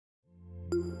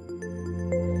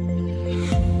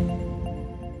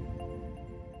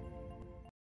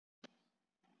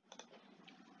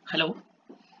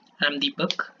I'm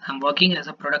Deepak. I'm working as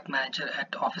a product manager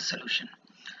at Office Solution.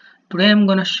 Today I'm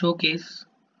going to showcase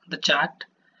the chart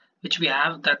which we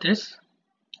have, that is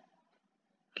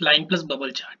line plus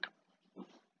bubble chart.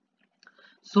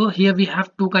 So here we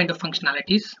have two kind of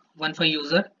functionalities, one for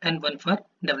user and one for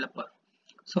developer.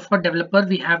 So for developer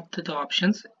we have the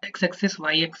options x-axis,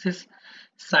 y-axis,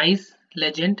 size,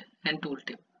 legend and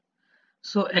tooltip.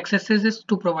 So x-axis is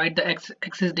to provide the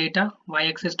x-axis data,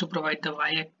 y-axis to provide the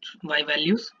y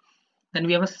values. Then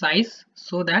we have a size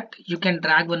so that you can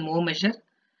drag one more measure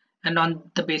and on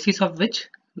the basis of which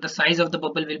the size of the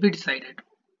bubble will be decided.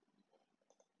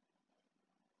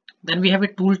 Then we have a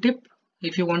tooltip.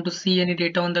 If you want to see any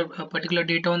data on the particular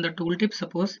data on the tooltip,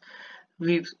 suppose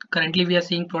currently we are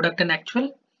seeing product and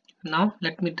actual. Now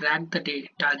let me drag the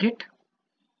target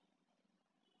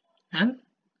and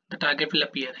the target will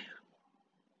appear here.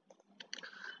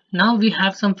 Now we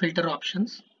have some filter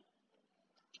options.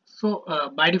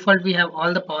 So by default we have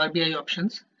all the Power BI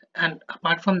options, and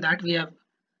apart from that we have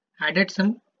added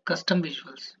some custom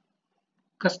visuals,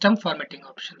 custom formatting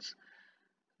options.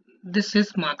 This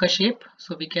is marker shape,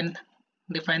 so we can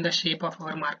define the shape of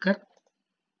our marker.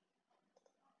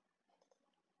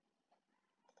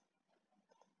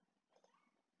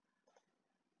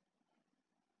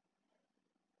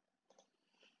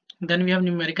 Then we have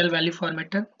numerical value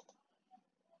formatter.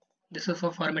 This is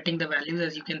for formatting the values.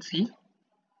 As you can see,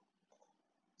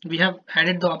 we have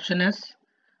added the option as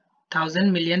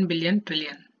 1000, million, billion,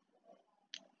 trillion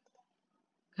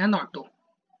and auto.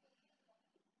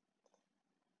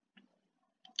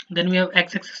 Then we have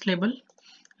x-axis label,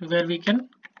 where we can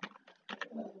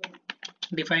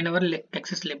define our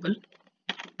axis label.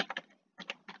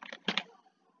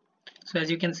 So as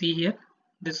you can see here,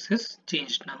 this is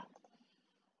changed now.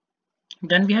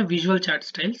 Then we have visual chart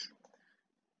styles,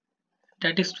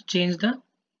 that is to change the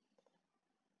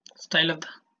style of the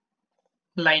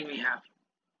line we have.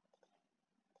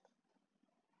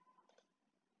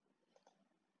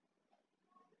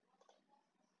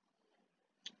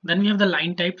 Then we have the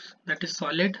line types, that is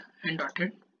solid and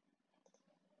dotted.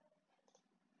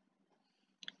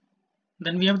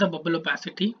 Then we have the bubble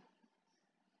opacity,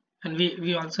 and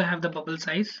we also have the bubble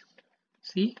size.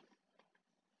 See,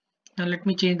 now let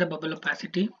me change the bubble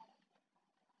opacity.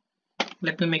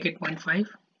 Let me make it 0.5.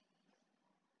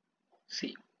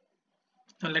 See,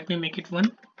 now let me make it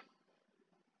 1.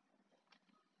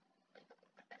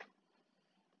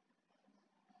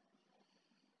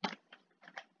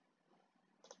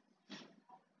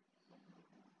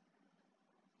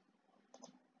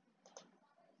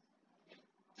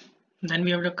 Then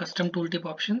we have the custom tooltip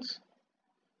options.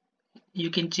 You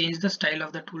can change the style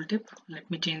of the tooltip. Let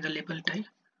me change the label type.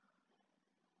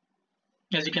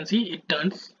 As you can see, it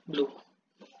turns blue.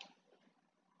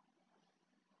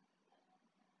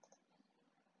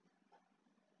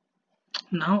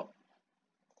 Now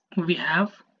we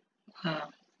have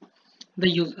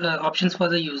the options for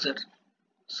the user.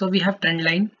 So we have trend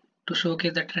line to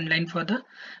showcase the trend line for the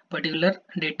particular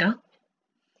data.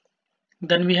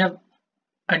 Then we have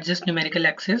adjust numerical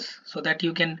axis, so that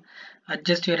you can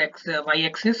adjust your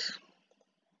y-axis,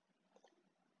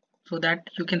 so that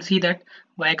you can see that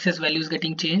y-axis value is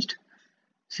getting changed.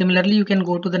 Similarly, you can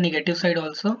go to the negative side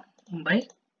also by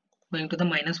going to the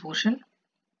minus portion.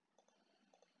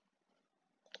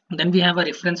 Then we have a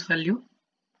reference value.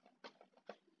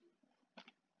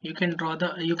 You can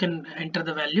enter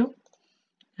the value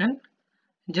and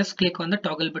just click on the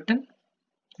toggle button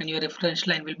and your reference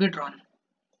line will be drawn.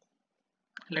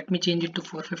 Let me change it to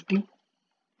 450.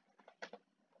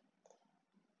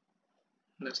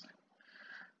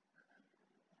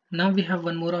 Now we have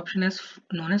one more option as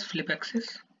known as flip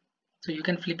axis. So you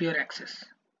can flip your axis.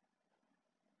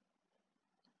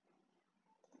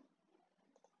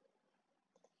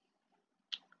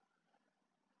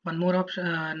 One more option.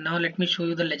 Now let me show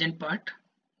you the legend part.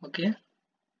 Okay.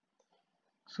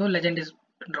 So legend is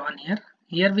drawn here.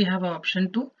 Here we have an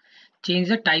option to change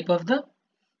the type of the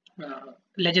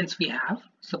legends we have.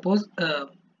 Suppose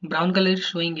brown color is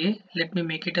showing a, let me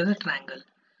make it as a triangle.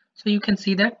 So you can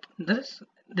see that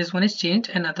this one is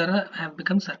changed and other have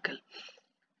become circle.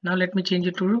 Now let me change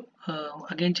it to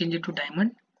again change it to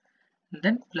diamond,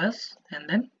 then plus and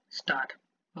then star.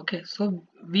 Okay, so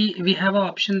we have an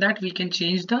option that we can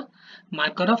change the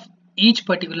marker of each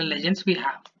particular legends we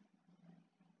have.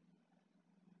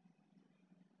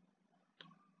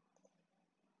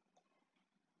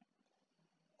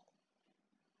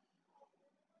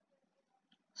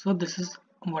 So this is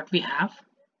what we have.